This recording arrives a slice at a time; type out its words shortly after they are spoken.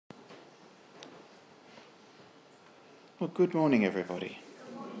Well, good morning, everybody.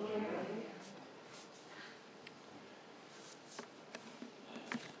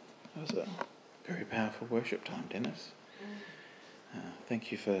 That was a very powerful worship time, Dennis.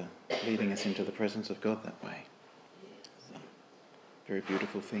 Thank you for leading us into the presence of God that way. It's a very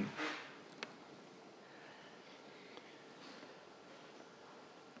beautiful thing.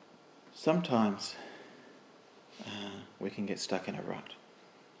 Sometimes we can get stuck in a rut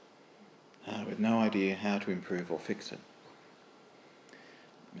with no idea how to improve or fix it.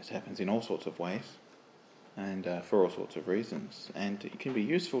 This happens in all sorts of ways and for all sorts of reasons. And it can be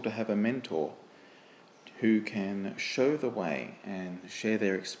useful to have a mentor who can show the way and share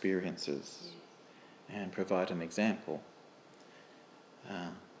their experiences and provide an example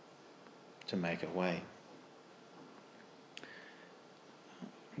to make a way.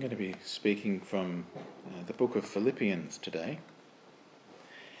 I'm going to be speaking from the book of Philippians today.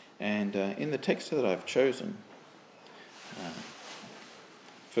 And in the text that I've chosen,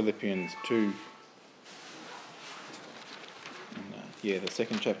 Philippians 2, the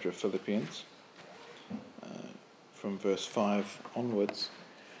second chapter of Philippians, from verse 5 onwards,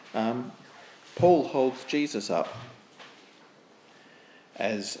 Paul holds Jesus up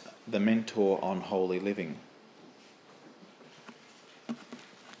as the mentor on holy living.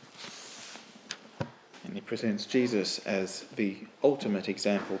 And he presents Jesus as the ultimate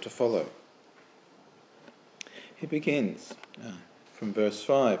example to follow. He begins from verse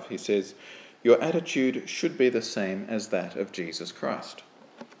 5. He says, "Your attitude should be the same as that of Jesus Christ,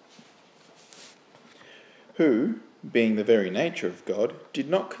 who, being the very nature of God, did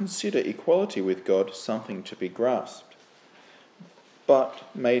not consider equality with God something to be grasped,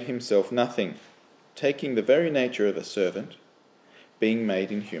 but made himself nothing, taking the very nature of a servant, being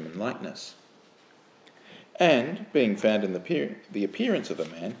made in human likeness. And, being found in the appearance of a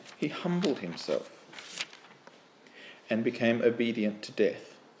man, he humbled himself and became obedient to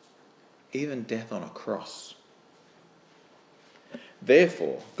death, even death on a cross.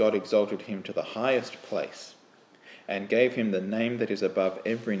 Therefore, God exalted him to the highest place and gave him the name that is above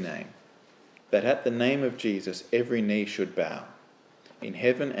every name, that at the name of Jesus every knee should bow, in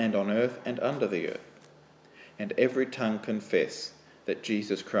heaven and on earth and under the earth, and every tongue confess that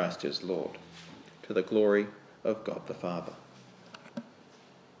Jesus Christ is Lord, to the glory of God the Father."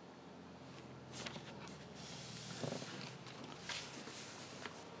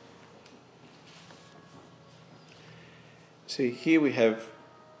 See, here we have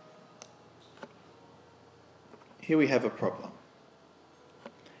a problem.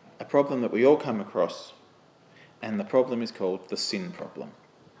 A problem that we all come across, and the problem is called the sin problem.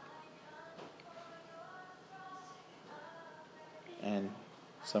 And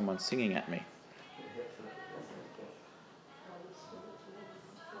someone's singing at me.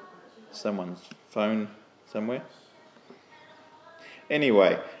 Someone's phone somewhere.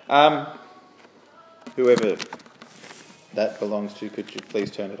 Anyway, whoever that belongs to, could you please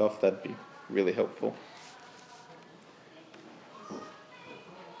turn it off? That'd be really helpful.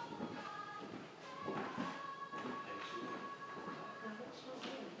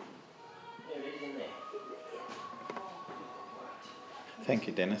 Thank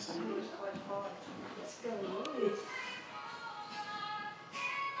you, Dennis.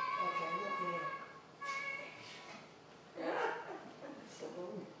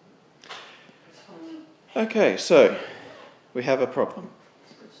 Okay, so we have a problem.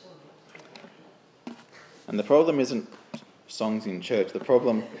 And the problem isn't songs in church. The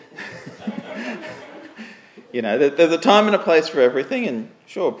problem, there's a time and a place for everything, and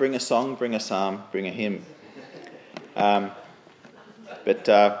sure, bring a song, bring a psalm, bring a hymn. But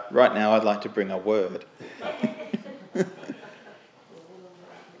right now I'd like to bring a word.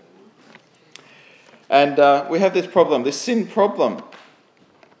 And we have this problem, this sin problem.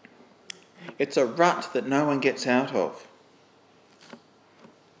 It's a rut that no one gets out of.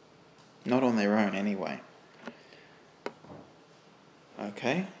 Not on their own, anyway.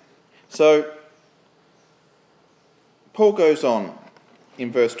 Okay? So, Paul goes on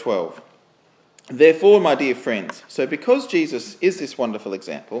in verse 12. "Therefore, my dear friends," so because Jesus is this wonderful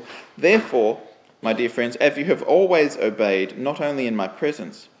example, "therefore, my dear friends, as you have always obeyed, not only in my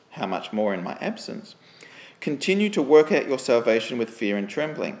presence, how much more in my absence, continue to work out your salvation with fear and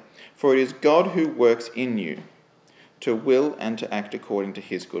trembling. For it is God who works in you, to will and to act according to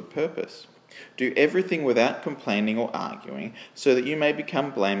his good purpose. Do everything without complaining or arguing, so that you may become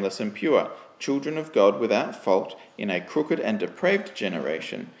blameless and pure, children of God without fault in a crooked and depraved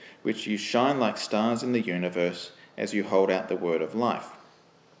generation, which you shine like stars in the universe as you hold out the word of life.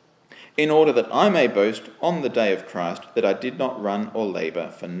 In order that I may boast on the day of Christ that I did not run or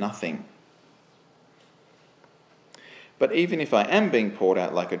labour for nothing. But even if I am being poured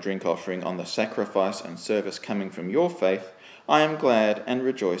out like a drink offering on the sacrifice and service coming from your faith, I am glad and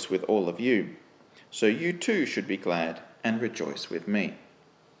rejoice with all of you. So you too should be glad and rejoice with me.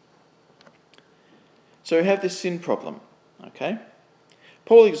 So we have this sin problem, okay?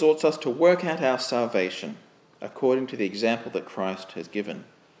 Paul exhorts us to work out our salvation according to the example that Christ has given.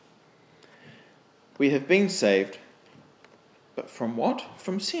 We have been saved, but from what?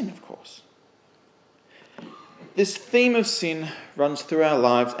 From sin, of course. This theme of sin runs through our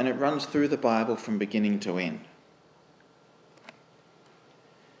lives, and it runs through the Bible from beginning to end.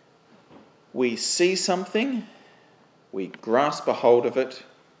 We see something, we grasp a hold of it,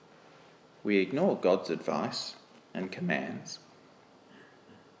 we ignore God's advice and commands,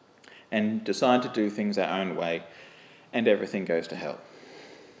 and decide to do things our own way, and everything goes to hell.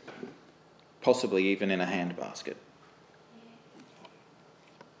 Possibly even in a handbasket.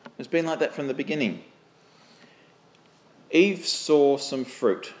 It's been like that from the beginning. Eve saw some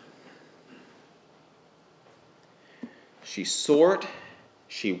fruit. She saw it,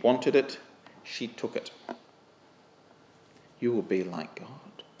 she wanted it, she took it. You will be like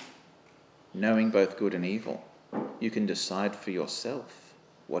God, knowing both good and evil. You can decide for yourself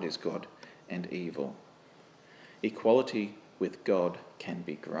what is good and evil. Equality with God can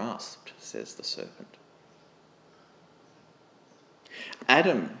be grasped, says the serpent.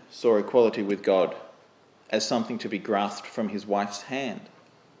 Adam saw equality with God as something to be grasped from his wife's hand.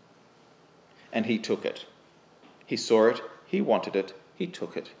 And he took it. He saw it, he wanted it, he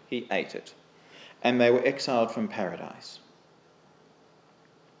took it, he ate it. And they were exiled from paradise.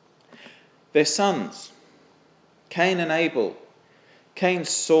 Their sons, Cain and Abel. Cain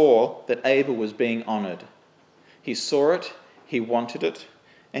saw that Abel was being honoured. He saw it, he wanted it,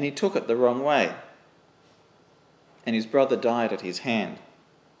 and he took it the wrong way. And his brother died at his hand.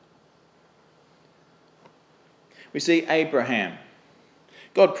 We see Abraham.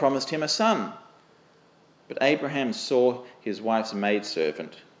 God promised him a son. But Abraham saw his wife's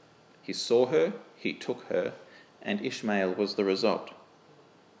maidservant. He saw her, he took her, and Ishmael was the result.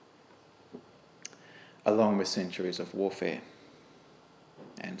 Along with centuries of warfare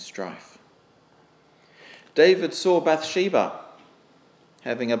and strife. David saw Bathsheba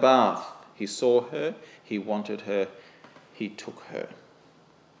having a bath. He saw her, he wanted her, he took her.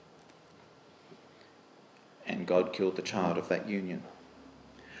 And God killed the child of that union.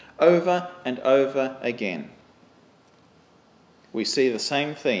 Over and over again, we see the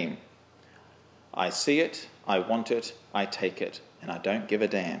same theme. I see it, I want it, I take it, and I don't give a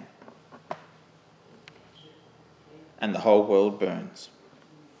damn. And the whole world burns.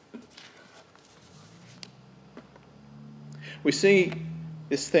 We see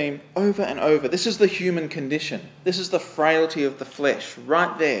this theme over and over. This is the human condition. This is the frailty of the flesh,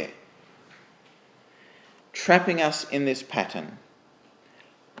 right there. Trapping us in this pattern.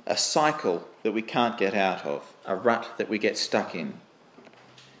 A cycle that we can't get out of. A rut that we get stuck in.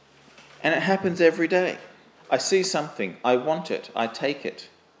 And it happens every day. I see something, I want it, I take it.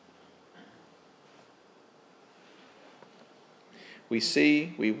 We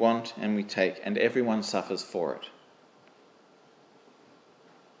see, we want, and we take, and everyone suffers for it.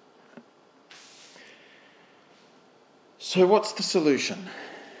 So what's the solution?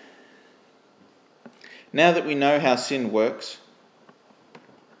 Now that we know how sin works,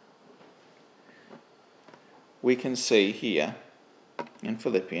 we can see here in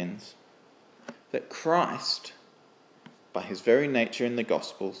Philippians that Christ, by his very nature in the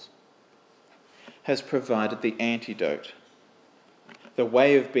Gospels, has provided the antidote, the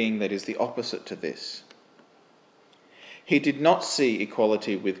way of being that is the opposite to this. He did not see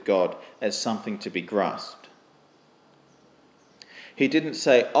equality with God as something to be grasped. He didn't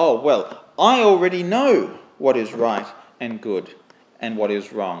say, oh, well, I already know what is right and good and what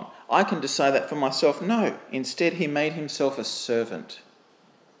is wrong. I can decide that for myself. No, instead he made himself a servant.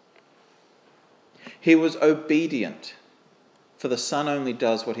 He was obedient, for the Son only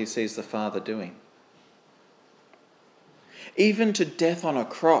does what he sees the Father doing. Even to death on a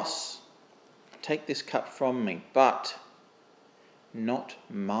cross. Take this cup from me, but not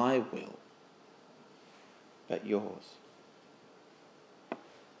my will, but yours.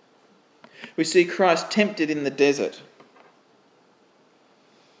 We see Christ tempted in the desert.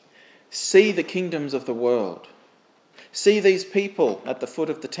 See the kingdoms of the world. See these people at the foot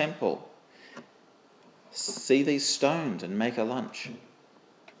of the temple. See these stones and make a lunch.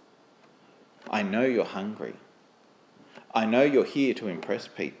 I know you're hungry. I know you're here to impress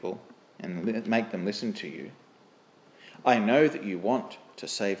people and make them listen to you. I know that you want to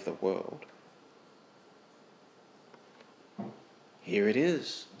save the world. Here it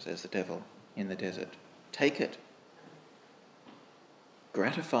is, says the devil in the desert. Take it.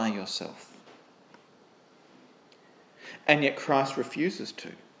 Gratify yourself. And yet Christ refuses to.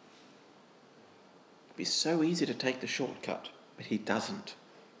 It'd be so easy to take the shortcut, but he doesn't.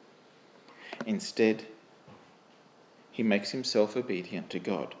 Instead, he makes himself obedient to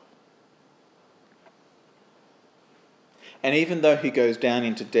God. And even though he goes down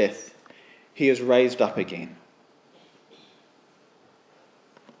into death, he is raised up again.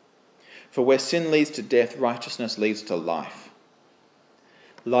 For where sin leads to death, righteousness leads to life.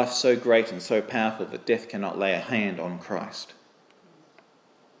 Life so great and so powerful that death cannot lay a hand on Christ.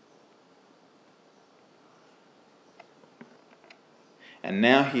 And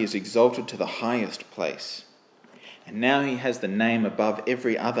now he is exalted to the highest place. And now he has the name above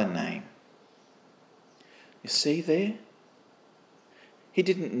every other name. You see there? He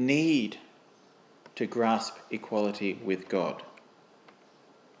didn't need to grasp equality with God.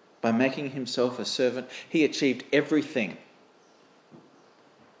 By making himself a servant, he achieved everything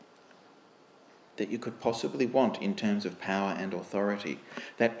that you could possibly want in terms of power and authority.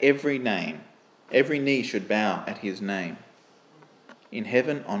 That every knee should bow at his name. In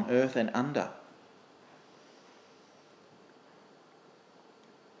heaven, on earth, and under.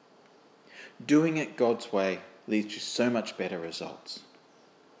 Doing it God's way leads to so much better results.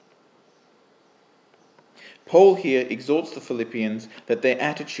 Paul here exhorts the Philippians that their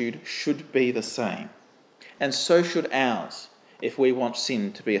attitude should be the same. And so should ours if we want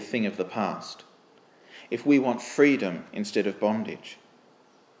sin to be a thing of the past. If we want freedom instead of bondage.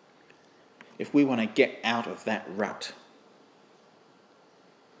 If we want to get out of that rut.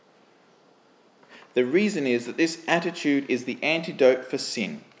 The reason is that this attitude is the antidote for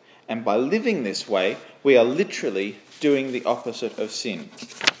sin. And by living this way, we are literally doing the opposite of sin.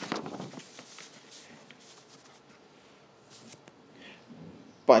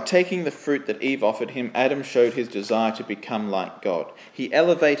 By taking the fruit that Eve offered him, Adam showed his desire to become like God. He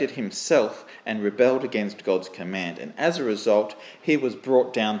elevated himself and rebelled against God's command, and as a result, he was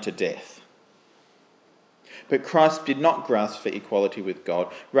brought down to death. But Christ did not grasp for equality with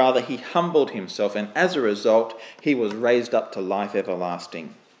God. Rather, he humbled himself, and as a result, he was raised up to life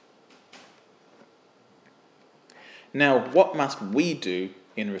everlasting. Now, what must we do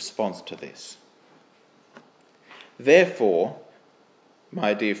in response to this? Therefore,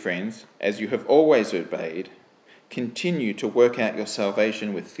 my dear friends, as you have always obeyed, continue to work out your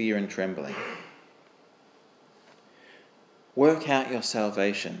salvation with fear and trembling. Work out your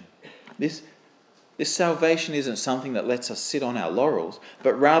salvation. This salvation isn't something that lets us sit on our laurels,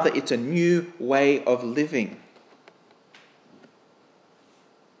 but rather it's a new way of living.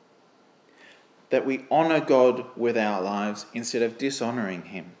 That we honour God with our lives instead of dishonouring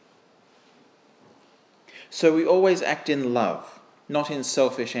him. So we always act in love, not in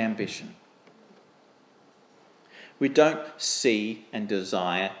selfish ambition. We don't see and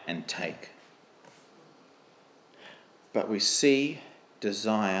desire and take. But we see,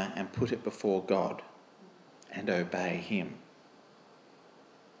 desire and put it before God and obey him.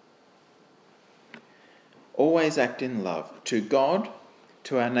 Always act in love to God,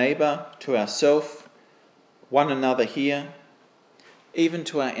 to our neighbour, to ourselves, one another here, even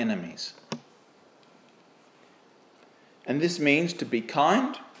to our enemies. And this means to be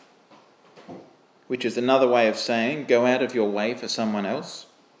kind, which is another way of saying go out of your way for someone else,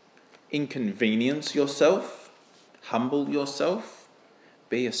 inconvenience yourself, humble yourself,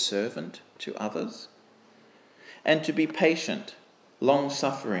 be a servant to others, and to be patient,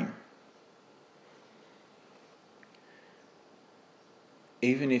 long-suffering.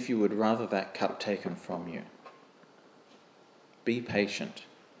 Even if you would rather that cup taken from you. Be patient,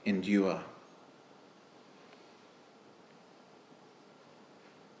 endure.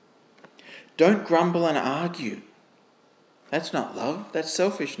 Don't grumble and argue. That's not love, that's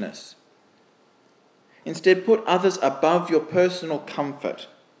selfishness. Instead, put others above your personal comfort.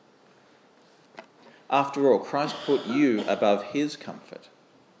 After all, Christ put you above his comfort.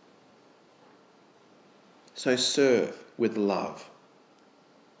 So serve with love.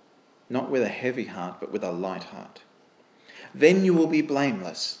 Not with a heavy heart, but with a light heart. Then you will be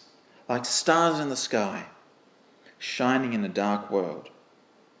blameless, like stars in the sky, shining in a dark world.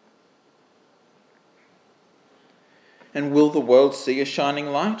 And will the world see a shining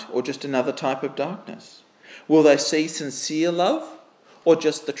light or just another type of darkness? Will they see sincere love or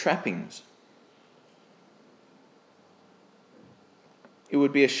just the trappings? It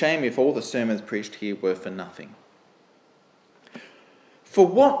would be a shame if all the sermons preached here were for nothing. For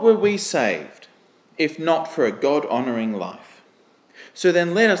what were we saved, if not for a God-honouring life? So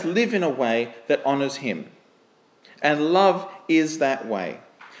then let us live in a way that honours him. And love is that way.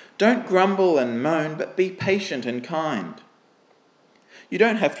 Don't grumble and moan, but be patient and kind. You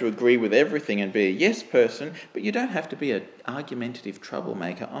don't have to agree with everything and be a yes person, but you don't have to be an argumentative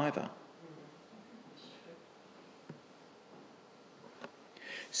troublemaker either.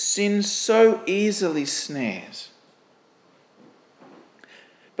 Sin so easily snares.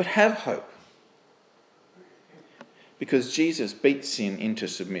 But have hope, because Jesus beat sin into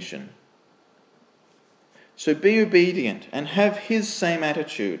submission. So be obedient and have his same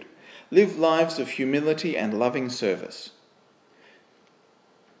attitude. Live lives of humility and loving service.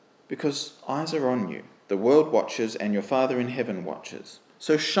 Because eyes are on you. The world watches and your Father in heaven watches.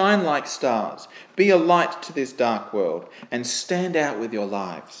 So shine like stars. Be a light to this dark world and stand out with your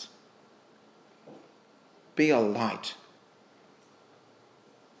lives. Be a light.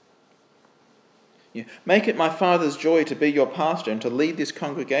 Make it my Father's joy to be your pastor and to lead this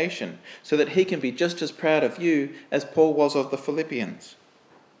congregation so that he can be just as proud of you as Paul was of the Philippians.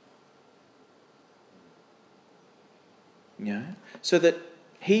 So that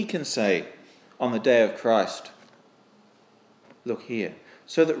he can say on the day of Christ, look here.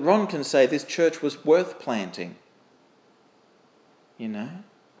 So that Ron can say this church was worth planting. And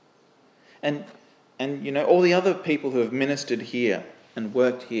all the other people who have ministered here and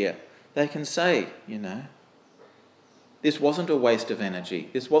worked here, they can say, this wasn't a waste of energy.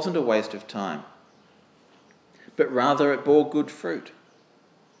 This wasn't a waste of time. But rather it bore good fruit.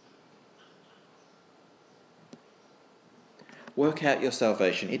 Work out your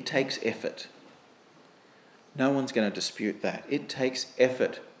salvation. It takes effort. No one's going to dispute that. It takes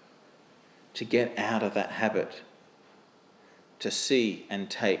effort to get out of that habit, to see and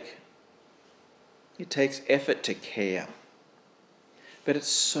take. It takes effort to care. But it's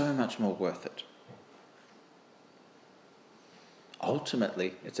so much more worth it.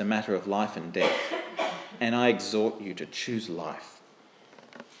 Ultimately, it's a matter of life and death. And I exhort you to choose life.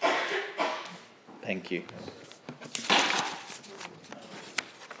 Thank you.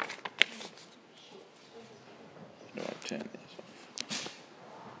 Do I turn this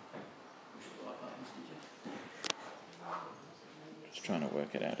off? Just trying to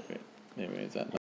work it out a bit. There is that.